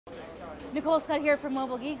Nicole Scott here from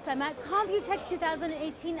Mobile Geeks. I'm at Computex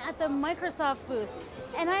 2018 at the Microsoft booth,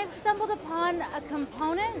 and I've stumbled upon a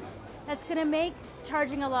component that's going to make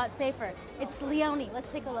charging a lot safer. It's Leoni. Let's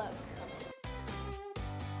take a look.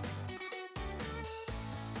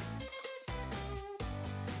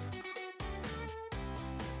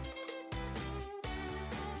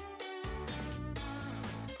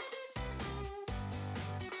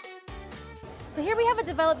 So here we have a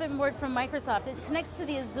development board from Microsoft. It connects to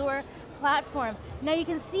the Azure platform. Now you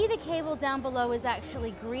can see the cable down below is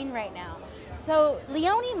actually green right now. So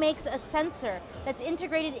Leoni makes a sensor that's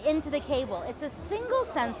integrated into the cable. It's a single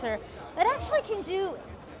sensor that actually can do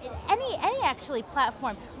any actually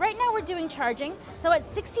platform. Right now we're doing charging, so at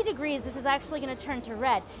 60 degrees this is actually going to turn to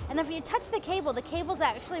red. And if you touch the cable's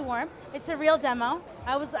actually warm. It's a real demo.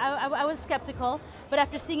 I was skeptical, but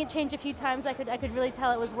after seeing it change a few times, I could really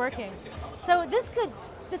tell it was working. So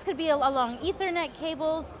this could be along Ethernet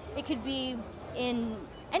cables. It could be in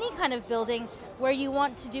any kind of building where you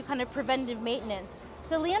want to do kind of preventative maintenance.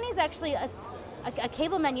 So Leoni is actually a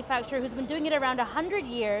cable manufacturer who's been doing it around 100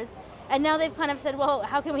 years, and now they've kind of said, well,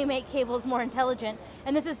 how can we make cables more intelligent?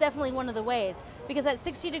 And this is definitely one of the ways, because at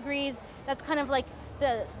 60 degrees, that's kind of like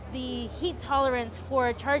the heat tolerance for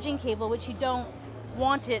a charging cable, which you don't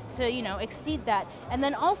want it to, exceed that. And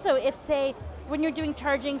then also, if say, when you're doing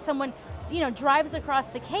charging, someone, drives across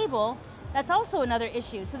the cable, that's also another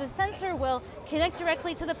issue. So the sensor will connect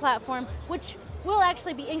directly to the platform, which will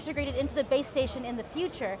actually be integrated into the base station in the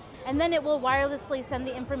future, and then it will wirelessly send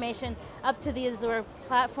the information up to the Azure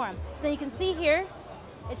platform. So you can see here,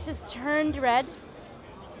 it's just turned red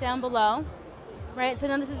down below, right? So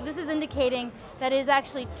now this is indicating that it is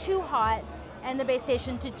actually too hot and the base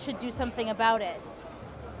station should do something about it.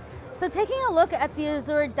 So taking a look at the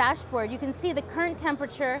Azure dashboard, you can see the current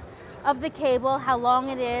temperature of the cable, how long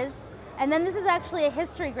it is, and then this is actually a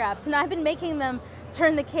history graph. So now I've been making them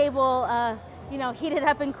turn the cable, heat it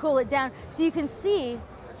up and cool it down. So you can see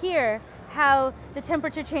here how the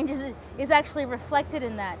temperature changes is actually reflected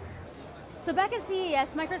in that. So back at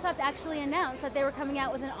CES, Microsoft actually announced that they were coming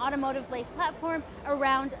out with an automotive-based platform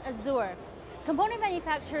around Azure. Component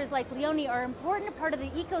manufacturers like Leoni are an important part of the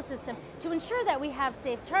ecosystem to ensure that we have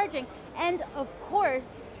safe charging, and of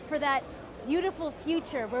course, for that beautiful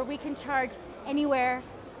future where we can charge anywhere,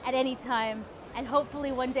 at any time, and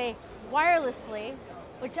hopefully one day wirelessly,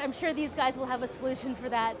 which I'm sure these guys will have a solution for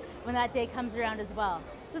that when that day comes around as well.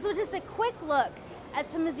 This was just a quick look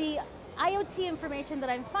at some of the IoT information that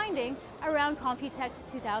I'm finding around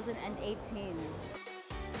Computex 2018.